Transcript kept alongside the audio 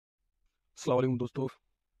अस्सलाम वालेकुम दोस्तों।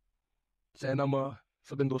 चाइना में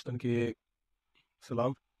सभिनि दोस्तनि खे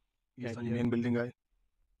सलाम। ये असांजी मेन बिल्डिंग आहे,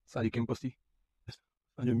 असांजी कैंपस जी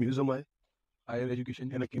असांजो म्यूज़ियम आहे, हायर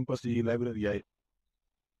एजुकेशन हिन कैंपस जी लाइब्रेरी आहे।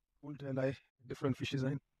 फुल ठहियल आहे, डिफरेंट फिशिस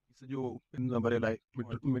आहिनि, सॼो इन सां भरियल आहे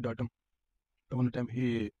मिड ऑटम। त हुन टाइम हे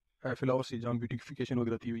फ्लावर्स जी जाम ब्यूटिफिकेशन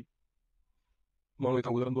वग़ैरह थी हुई। माण्हू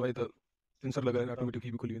हितां गुज़रंदो आहे त सेंसर लॻाए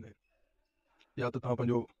ऑटोमेटिकली बि खुली वेंदा आहिनि, या त तव्हां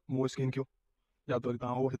पंहिंजो मुंहुं स्कैन कयो, या त वरी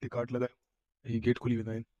तव्हां उहो हिते कार्ड लॻायो, ही गेट खुली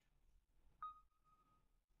वेंदा आहिनि।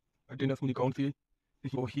 अटेंडेंस मुंहिंजी काउंट थी वई।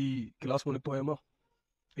 पोइ ही क्लास में निकितो आहियां मां,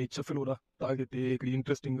 ही 6 फ्लोर आहे। तव्हांखे हिते हिकिड़ी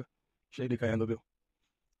इंट्रस्टिंग शइ ॾेखारियां थो पियो,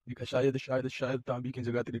 जेका शायदि तव्हां ॿी कंहिं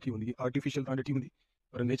जॻह ते ॾिठी हूंदी, आर्टिफिशियल तव्हां ॾिठी हूंदी,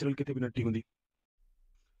 पर नेचुरल किथे बि न ॾिठी हूंदी।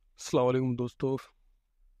 अस्सलाम वालेकुम दोस्तों।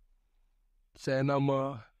 चाइना मां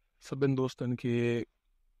सभिनि दोस्तनि खे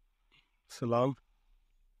सलाम।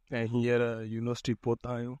 ऐं हींअर यूनिवर्सिटी पहुता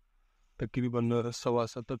आहियूं, तक़रीबन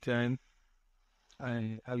 7:15 थिया आहिनि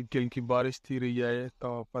ऐं हल्की हल्की बारिश थी रही आहे।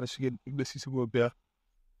 तव्हां बारिश खे ॾिसी सघो पिया,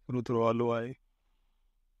 थोरो थोरो आलो आहे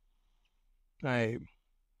ऐं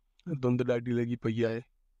धुंध ॾाढी लॻी पई आहे।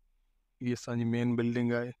 हीअ असांजी मेन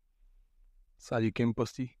बिल्डिंग आहे, असांजी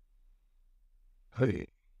कैंपस जी।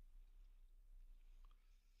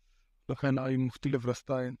 हुनखां मुख़्तलिफ़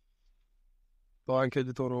रस्ता आहिनि, तव्हांखे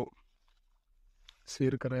अॼु थोरो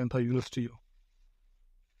सैर कराइनि था यूनिवर्सिटी जो।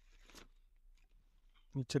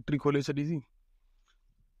 छटरी खोले छॾीसीं,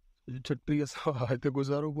 छटरीअ सां हिते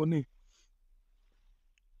गुज़ारो कोन्हे।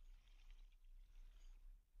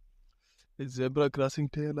 ज़ेब्रा क्रॉसिंग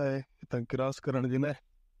ठहियल आहे हितां क्रॉस करण जे लाइ,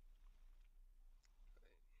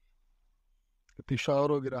 हिते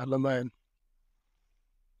शावर वग़ैरह हलंदा आहिनि।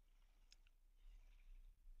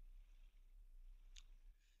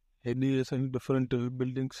 हेॾी असांजी डिफरेंट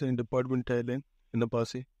बिल्डिंग्स ऐं डिपार्टमेंट ठहियल आहिनि हिन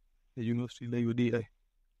पासे। यूनिवर्सिटी इलाही वॾी आहे।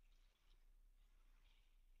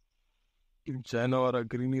 चाइना वारा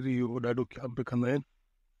ग्रीनरी जो ॾाढो ख्यालु रखंदा आहिनि,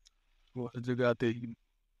 उहो हर जॻह ते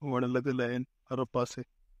वण लॻल आहिनि हर पासे।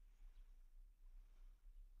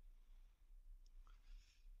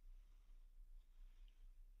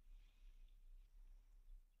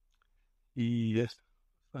 हीअ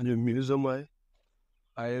असांजो म्यूज़ियम आहे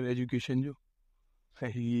हायर एजुकेशन जो, ऐं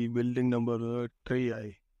हीअ बिल्डिंग नंबर 3 आहे।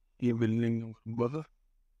 हीअ बिल्डिंग नंबर 2,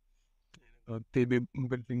 हुते बि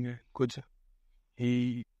बिल्डिंग आहे कुझु।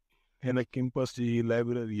 ही हिन कैंपस जी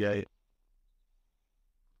लाइब्रेरी आहे।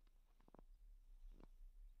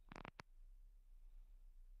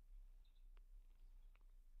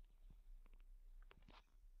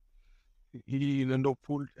 ही नंढो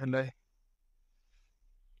पूल ठहियल आहे,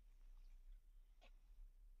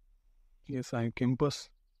 हीअ असांजो कैंपस।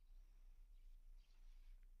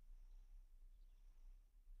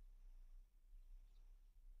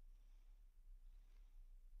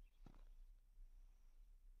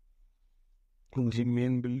 जी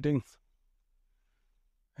मेन बिल्डिंग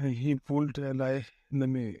ऐं ही पूल ठहियल आहे, हिन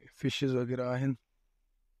में फिशिस वग़ैरह आहिनि,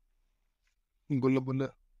 गुल बुल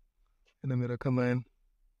हिन में रखंदा आहिनि।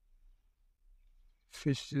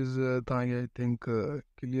 फिशिस तव्हांखे आई थिंक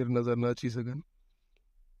क्लियर नज़र न अची सघनि,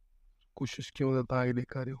 कोशिशि कयूं त तव्हांखे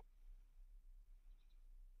ॾेखारियो।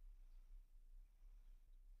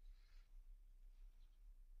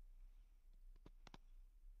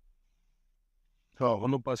 हा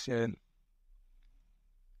हुन पासे आहिनि,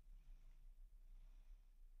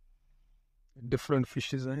 डिफरेंट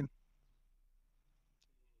फिशिस आहिनि,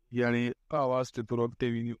 यानी आवाज़ ते थोरो अॻिते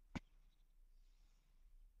वेंदियूं।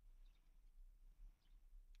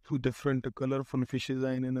 डिफरेंट कलरफुल फिशिस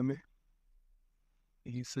आहिनि हिन में।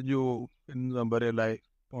 ही सॼो इन सां भरियल आहे,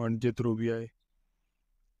 पॉइंट जेतिरो बि आहे।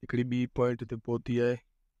 हिकिड़ी ॿी पॉइंट ते पहुती आहे।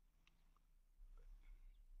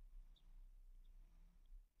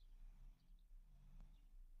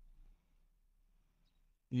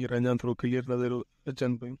 हींअर अञा थोरो क्लियर नज़र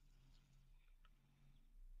अचनि पियूं।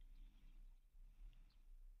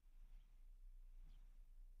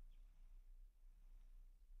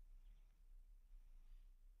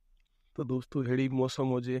 त दोस्तों अहिड़ी मौसम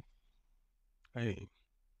हुजे ऐं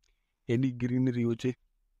हेॾी ग्रीनरी हुजे,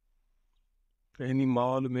 इन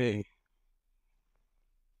माहौल में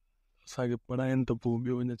असांखे पढ़ाइनि त पोइ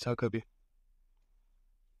ॿियो अञा छा खपे।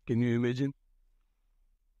 कैन यू इमेजिन,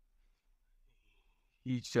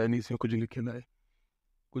 ही चाइनीज़ में कुझु लिखियलु आहे।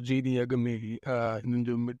 कुझु ई ॾींहं अॻु में हिननि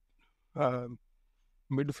जो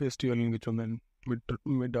मिड फेस्टिवल हिनखे चवंदा आहिनि,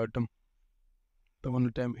 मिड ऑटम। त हुन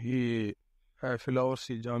टाइम ही फ्लावर्स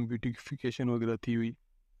जी जाम ब्यूटिफिकेशन वग़ैरह थी हुई।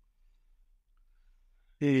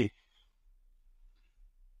 हे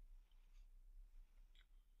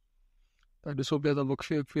तव्हां ॾिसो पिया त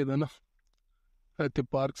वक़्फे त न, हिते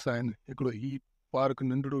पार्क्स आहिनि। हिकिड़ो ही पार्क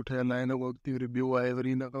नंढड़ो ठहियलु आहे, हिन खां अॻिते वरी ॿियो आहे, वरी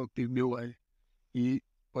हिन खां अॻिते ॿियो आहे। ही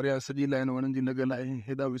परियां सॼी लाइन वणनि जी लॻल आहे,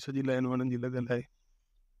 हेॾा बि सॼी लाइन वणनि जी लॻल आहे।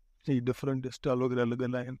 ही डिफरेंट स्टॉल वग़ैरह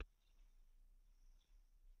लॻल आहिनि।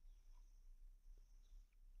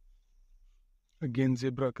 अगेन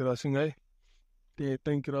ज़ेब्रा क्रॉसिंग आहे, ते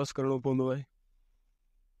हितां ई क्रॉस करिणो पवंदो आहे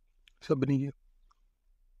सभिनी खे।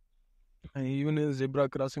 ऐं इवन ज़ेब्रा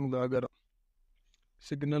क्रॉसिंग त अगरि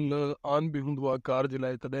सिग्नल ऑन बि हूंदो आहे कार जे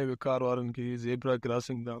लाइ, तॾहिं बि कार वारनि खे ज़ेब्रा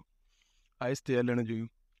क्रॉसिंग तां आहिस्ते हलण जो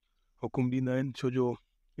हुकुम ॾींदा आहिनि, छो जो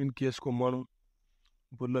इन केस को माण्हू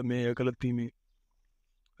भुल में या ग़लती में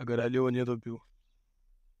अगरि हलियो वञे थो पियो,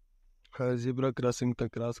 ज़ेब्रा क्रॉसिंग तां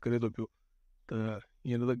क्रॉस करे थो पियो, त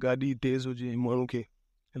ईअं त गाॾी तेज़ हुजे माण्हू खे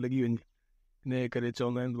लॻी वञे, इन जे करे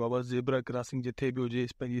चवंदा आहिनि बाबा ज़ेब्रा क्रॉसिंग जिथे बि हुजे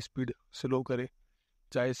पंहिंजी स्पीड स्लो करे,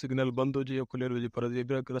 चाहे सिग्नल बंदि हुजे या खुलियल हुजे, पर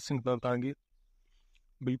ज़ेब्रा क्रॉसिंग तां तव्हांखे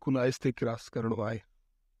बिल्कुलु आहिस्ते क्रॉस करिणो आहे।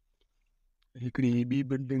 हिकिड़ी ॿी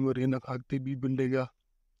बिल्डिंग वरी हिन खां अॻिते ॿी बिल्डिंग आहे,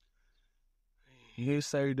 हे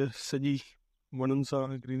साइड सॼी वणनि सां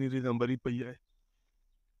ग्रीनरी सां भरी पई आहे।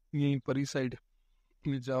 ईअं ई परी साइड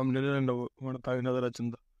में जाम नंढा नंढा वण तव्हांखे नज़र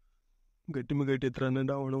अचनि था, घटि में घटि एतिरा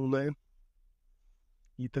नंढा वण हूंदा आहिनि,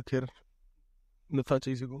 ही त ख़ैर नथा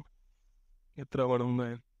चई सघूं, एतिरा वण हूंदा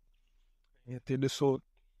आहिनि। हिते ॾिसो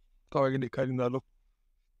तव्हांखे ॾेखारींदा हलो,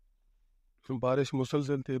 बारिश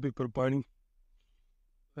मुसलसल थिए पई पर पाणी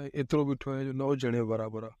एतिरो बि ठहियो जो न हुजण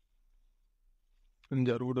बराबरि आहे। हिन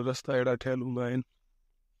जा रोड रस्ता अहिड़ा ठहियल हूंदा आहिनि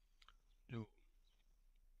जो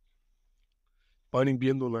पाणी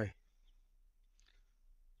बीहंदो न आहे।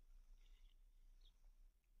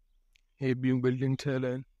 हे ॿियूं बिल्डिंग ठहियल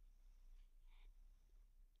आहिनि,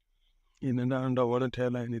 हे नंढा नंढा वण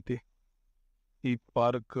ठहियल आहिनि हिते। ही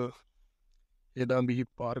पार्क, हेॾां बि ही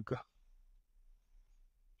पार्क,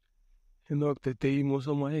 हिन वक़्तु हिते ही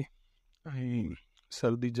मौसम आहे ऐं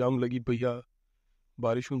सर्दी जाम लॻी पई आहे,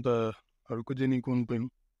 बारिशूं त रुकजनि ई कोन पियूं।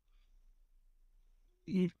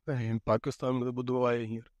 ऐं पाकिस्तान में त ॿुधो आहे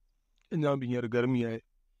हींअर अञा बि हींअर गर्मी आहे।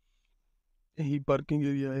 ऐं ही पार्किंग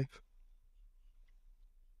एरिया आहे,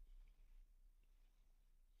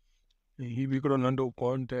 ऐं ही बि हिकिड़ो नंढो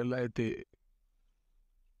पॉइंट ठहियल आहे, हिते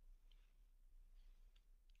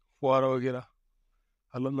फुआरा वग़ैरह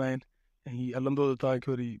हलंदा आहिनि, ऐं ही हलंदो त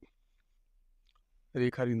तव्हांखे वरी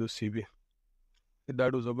ॾेखारींदुसि बि,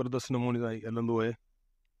 ॾाढो ज़बरदस्त नमूने सां ही हलंदो आहे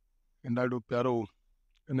ऐं ॾाढो प्यारो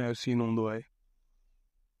इन जो सीन हूंदो आहे।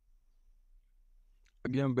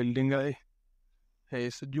 अॻियां बिल्डिंग आहे, हे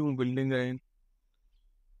सॼियूं बिल्डिंग आहिनि,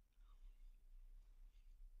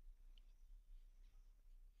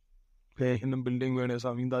 ऐं हिन बिल्डिंग में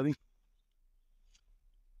असां वेंदासीं।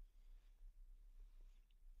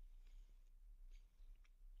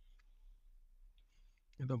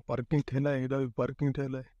 हेॾा पार्किंग ठहियल आहे, हेॾा बि पार्किंग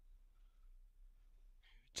ठहियल आहे,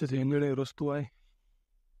 विच ते वञण जो रस्तो आहे।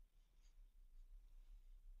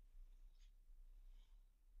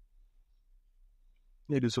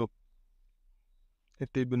 हे ॾिसो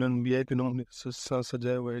हिते बि हिननि VIP नमूने सां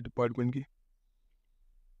सजायो आहे डिपार्टमेंट खे।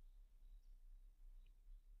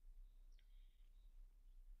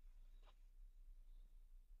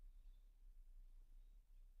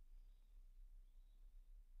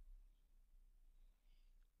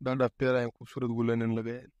 ॾाढा प्यारा ऐं ख़ूबसूरत गुल हिननि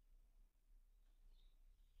लॻाया आहिनि।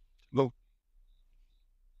 चलो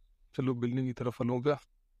चलो बिल्डिंग की तरफ हलूं पिया।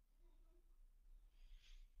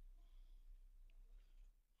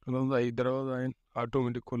 हलंदा ही दरवाज़ा आहिनि,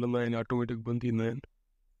 ऑटोमेटिक खुलंदा आहिनि, ऑटोमेटिक बंदि थींदा आहिनि।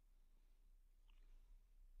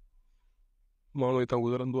 माण्हू हितां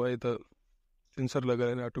गुज़रंदो आहे त सेंसर लॻल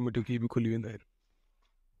आहिनि, ऑटोमेटिक ही बि खुली वेंदा आहिनि।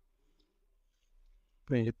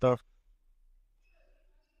 ऐं हितां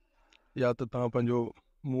या त तव्हां पंहिंजो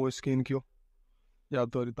मुंहुं स्कैन कयो, या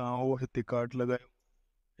त वरी तव्हां हो हिते कार्ड लॻायो,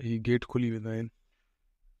 ही गेट खुली वेंदा आहिनि।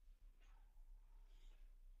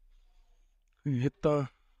 हितां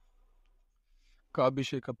का बि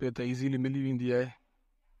शइ खपे त इज़ीली मिली वेंदी आहे,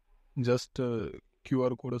 जस्ट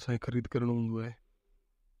QR कोड सां ख़रीद करिणो हूंदो आहे।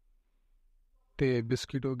 ते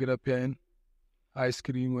बिस्किट वग़ैरह पिया आहिनि,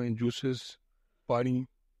 आइसक्रीम ऐं जूसिस, पाणी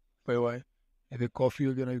पियो आहे, हिते कॉफ़ी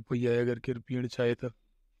वग़ैरह बि पई आहे, अगरि केरु पीअणु चाहे त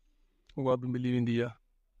उहा बि मिली वेंदी आहे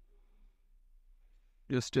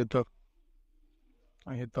जस्ट हितां।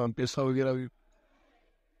 ऐं हितां पैसा वग़ैरह बि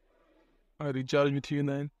रिचार्ज बि थी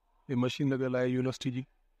वेंदा आहिनि। हे मशीन लॻल आहे यूनिवर्सिटी जी,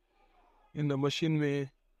 इन मशीन में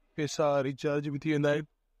पैसा रिचार्ज बि थी वेंदा आहिनि,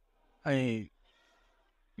 ऐं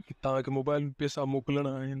तव्हांखे मोबाइल में पैसा मोकिलणा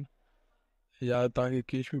आहिनि या तव्हांखे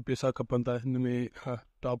कैश में पैसा खपनि था, हिन में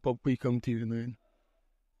टॉपअप बि कमु थी वेंदा आहिनि।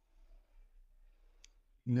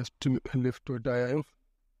 लिफ्ट वटि आया आहियूं।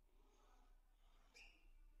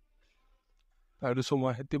 तव्हां ॾिसो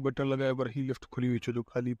मां हिते बटन लॻायो पर ही लिफ्ट खुली वई छो जो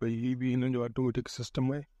ख़ाली पई, ही बि हिननि जो ऑटोमेटिक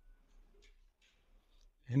सिस्टम आहे,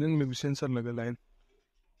 हिननि में बि सेंसर लॻल आहिनि,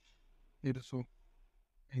 हे ॾिसो,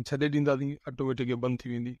 ऐं छॾे ॾींदासीं ऑटोमेटिक बंदि थी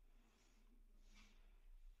वेंदी,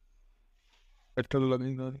 पेट्रोल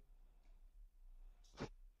लॻाईंदासीं,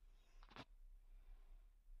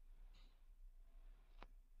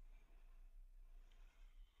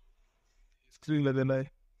 स्क्रीन लॻल आहे,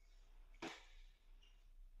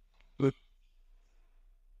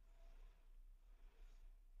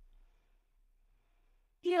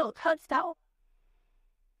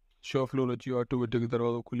 शो फ्लोर अची वियो, ऑटोमेटिक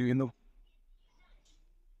दरवाज़ो खुली वेंदो,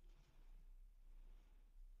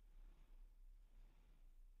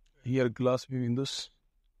 हींअर ग्लास बि वेंदुसि,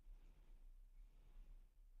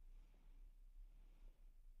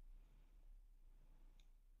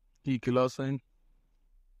 ही गिलास आहिनि,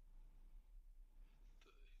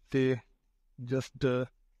 हिते जस्ट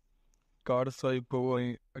कार्ड स्वाइप कयो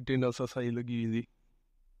ऐं अटेंडेंस असांजी लॻी वेंदी,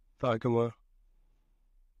 तव्हांखे मां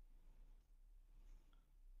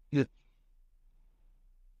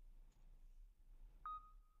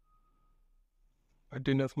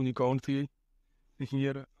अटेंडेंस मुंहिंजी काउंट थी वई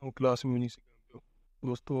हींअर, ऐं क्लास में वञी सघां पियो।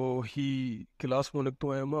 दोस्तो ही क्लास मां निकितो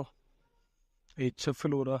आहियां मां, हे 6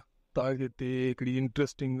 फ्लोर आहे, तव्हांखे हिते हिकिड़ी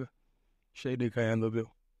इंट्रस्टिंग शइ ॾेखारियां थो पियो,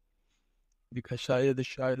 जेका शायदि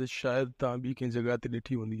तव्हां ॿी कंहिं जॻह ते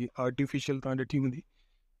ॾिठी हूंदी, आर्टिफिशियल तव्हां ॾिठी हूंदी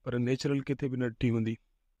पर नेचुरल किथे बि न ॾिठी हूंदी,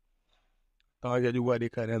 तव्हांखे अॼु उहा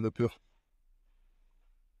ॾेखारियां थो पियो।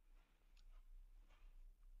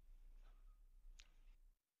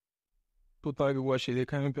 तो तव्हांखे उहा शइ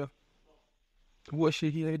ॾेखारियां पिया, उहा शइ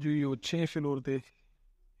हीअ आहे जो इहो 6 फ्लोर ते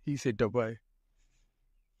ही सेटअप आहे,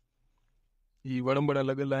 ही वण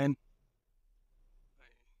लॻल आहिनि,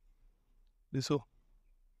 ॾिसो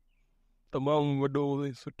तमामु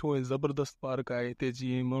वॾो सुठो ऐं ज़बरदस्त पार्क आहे हिते,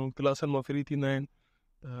 जीअं माण्हू क्लासनि मां फ्री थींदा आहिनि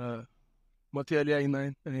त मथे हलिया ईंदा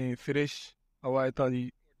आहिनि ऐं फ्रेश हवा हितां जी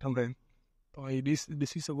वठंदा आहिनि, तव्हां हीअ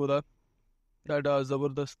ॾिसी सघो था, ॾाढा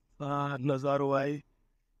ज़बरदस्त नज़ारो आहे,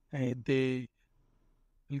 ऐं हिते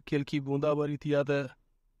हल्की हल्की बूंदाबारी थी आहे त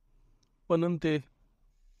पननि ते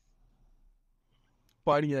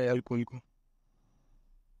पाणी आहे हल्को हल्को,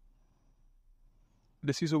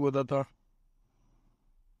 ॾिसी सघो था तव्हां,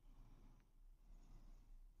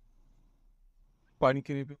 पाणी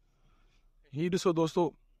किरे पियो, हीअ ॾिसो दोस्तो,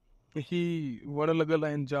 ही वण लॻल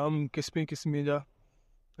आहिनि जाम क़िस्मे क़िस्मे जा,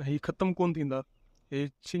 ही ख़तमु कोन थींदा, हे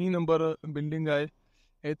 6 नंबर बिल्डिंग आहे,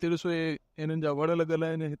 हिते ॾिसो हिननि जा वण लॻल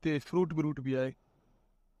आहिनि, हिते फ्रूट व्रूट बि आहे,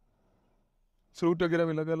 फ्रूट वग़ैरह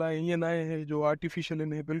बि लॻल आहे, ईअं न आहे जो आर्टिफिशियल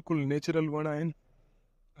आहिनि, बिल्कुलु नेचुरल वण आहिनि,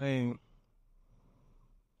 ऐं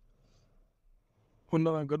हुन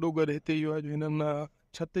सां गॾोगॾु हिते इहो आहे जो हिननि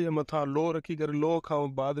छत जे मथां लोह रखी करे, लोह खां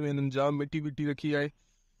बाद में हिननि जाम मिटी विटी रखी आहे,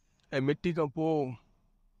 ऐं मिटी खां पोइ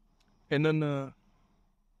हिननि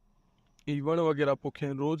ही वण वग़ैरह पोखिया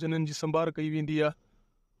आहिनि, रोज़ु हिननि जी संभाल कई वेंदी आहे,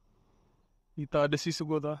 ही तव्हां ॾिसी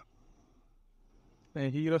सघो था, ऐं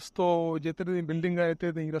हीउ रस्तो जेतिरी ताईं बिल्डिंग आहे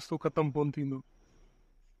हिते ताईं रस्तो ख़तमु कोन थींदो,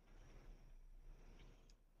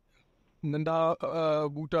 नंढा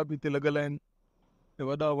बूटा बि हिते लॻल आहिनि,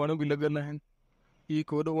 वॾा वण बि लॻल आहिनि, ही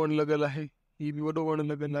हिकु वॾो वणु लॻल आहे, ही बि वॾो वणु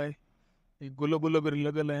लॻल आहे, गुल बुल बि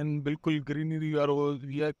लॻल आहिनि, बिल्कुलु ग्रीनरी वारो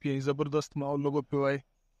VIP ज़बरदस्त माहौल लॻो पियो आहे,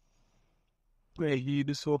 ऐं हीउ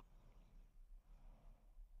ॾिसो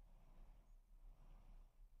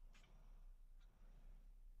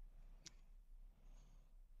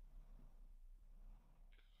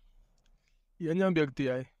हीअ अञा बि अॻिते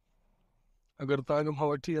आहे, अगरि तव्हांखे मां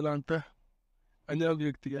वठी हलां त अञा बि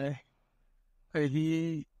अॻिते आहे, ऐं ही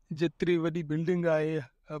जेतिरी वॾी बिल्डिंग आहे,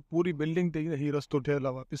 पूरी बिल्डिंग ते ही रस्तो ठहियल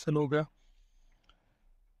आहे, वापसि हलूं पिया,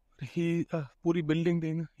 ही पूरी बिल्डिंग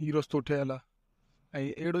ते ही रस्तो ठहियल आहे,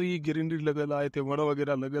 ऐं अहिड़ो ई ग्रीनरी लॻल आहे, हिते वण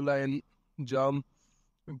वग़ैरह लॻल आहिनि, जाम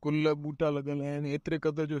गुल बूटा लॻल आहिनि, एतिरे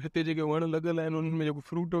क़दुरु जो हिते जेके वण लॻल आहिनि उन्हनि में जेको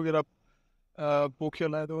फ्रूट वग़ैरह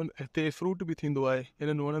पोखियल आहे, त हिते फ्रूट बि थींदो आहे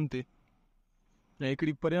हिननि वणनि ते, ऐं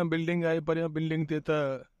हिकिड़ी परियां बिल्डिंग आहे, परियां बिल्डिंग ते त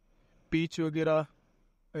पीच वग़ैरह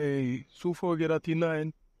ऐं सूफ़ वग़ैरह थींदा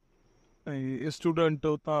आहिनि, ऐं स्टूडेंट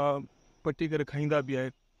उतां पटी करे खाईंदा बि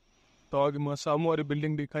आहिनि, तव्हांखे मां साम्हूं वारी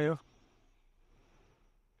बिल्डिंग ॾेखारियां,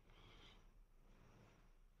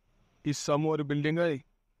 ही साम्हूं वारी बिल्डिंग आहे,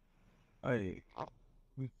 ऐं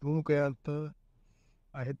ज़ूम कयां त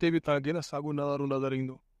हिते बि तव्हांखे न साॻियो नज़ारो नज़र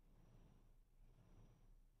ईंदो,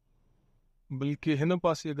 बल्कि हिन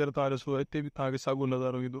पासे अगरि तव्हां ॾिसो हिते बि तव्हांखे साॻियो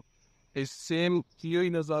नज़ारो ईंदो, ऐं सेम इहो ई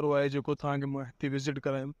नज़ारो आहे जेको तव्हांखे मां हिते विज़िट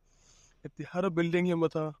करायुमि, हिते हर बिल्डिंग जे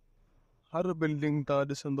मथां, हर बिल्डिंग तव्हां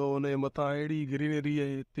ॾिसंदो हुनजे मथां अहिड़ी ग्रीनरी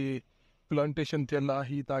आहे, हिते प्लांटेशन थियल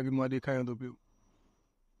आहे, ही तव्हांखे मां ॾेखारियां थो पियो,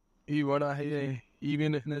 ही वण आहे ऐं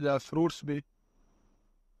इवन हिन जा फ्रूट्स बि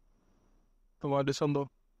तव्हां ॾिसंदो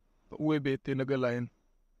त उहे बि हिते लॻल आहिनि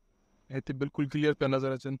ऐं हिते बिल्कुलु क्लियर पिया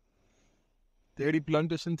नज़र अचनि। त अहिड़ी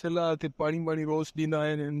प्लांटेशन थियल आहे, हिते पाणी रोज़ ॾींदा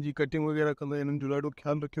आहिनि, हिन जी कटिंग वग़ैरह कंदा आहिनि, हिननि जो ॾाढो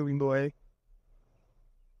ख़्यालु रखियो वेंदो आहे।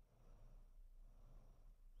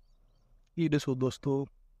 ही ॾिसो दोस्तो,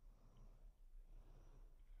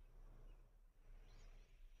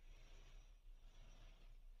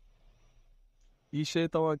 ही शइ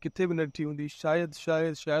तव्हां किथे बि न ॾिठी हूंदी,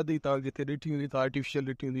 शायदि ई तव्हां किथे ॾिठी हूंदी त आर्टिफिशियल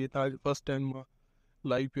ॾिठी हूंदी, तव्हांखे फर्स्ट टाइम मां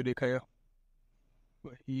लाइव पियो ॾेखारियां।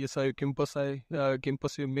 ही असांजो कैंपस आहे,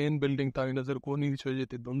 कैंपस जो मेन बिल्डिंग तव्हांखे नज़र कोन ईंदी, छो जो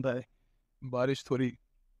हिते धुंध आहे, बारिश थोरी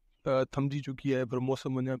थमिजी चुकी आहे, पर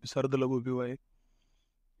मौसम अञा बि सर्द लॻो पियो आहे।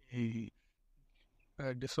 ही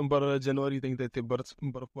डिसंबर जनवरी ताईं त हिते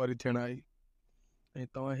बर्फ़बारी थियण आहे। ऐं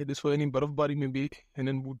तव्हां हे ॾिसो, इन बर्फ़बारी में बि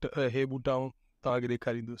हिननि हे ॿूटा तव्हांखे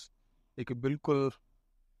ॾेखारींदुसि, हिकु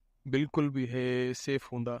बिल्कुलु बि हे सेफ़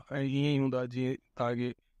हूंदा ऐं ईअं ई हूंदा जीअं तव्हांखे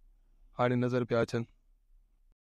हाणे नज़र पिया अचनि।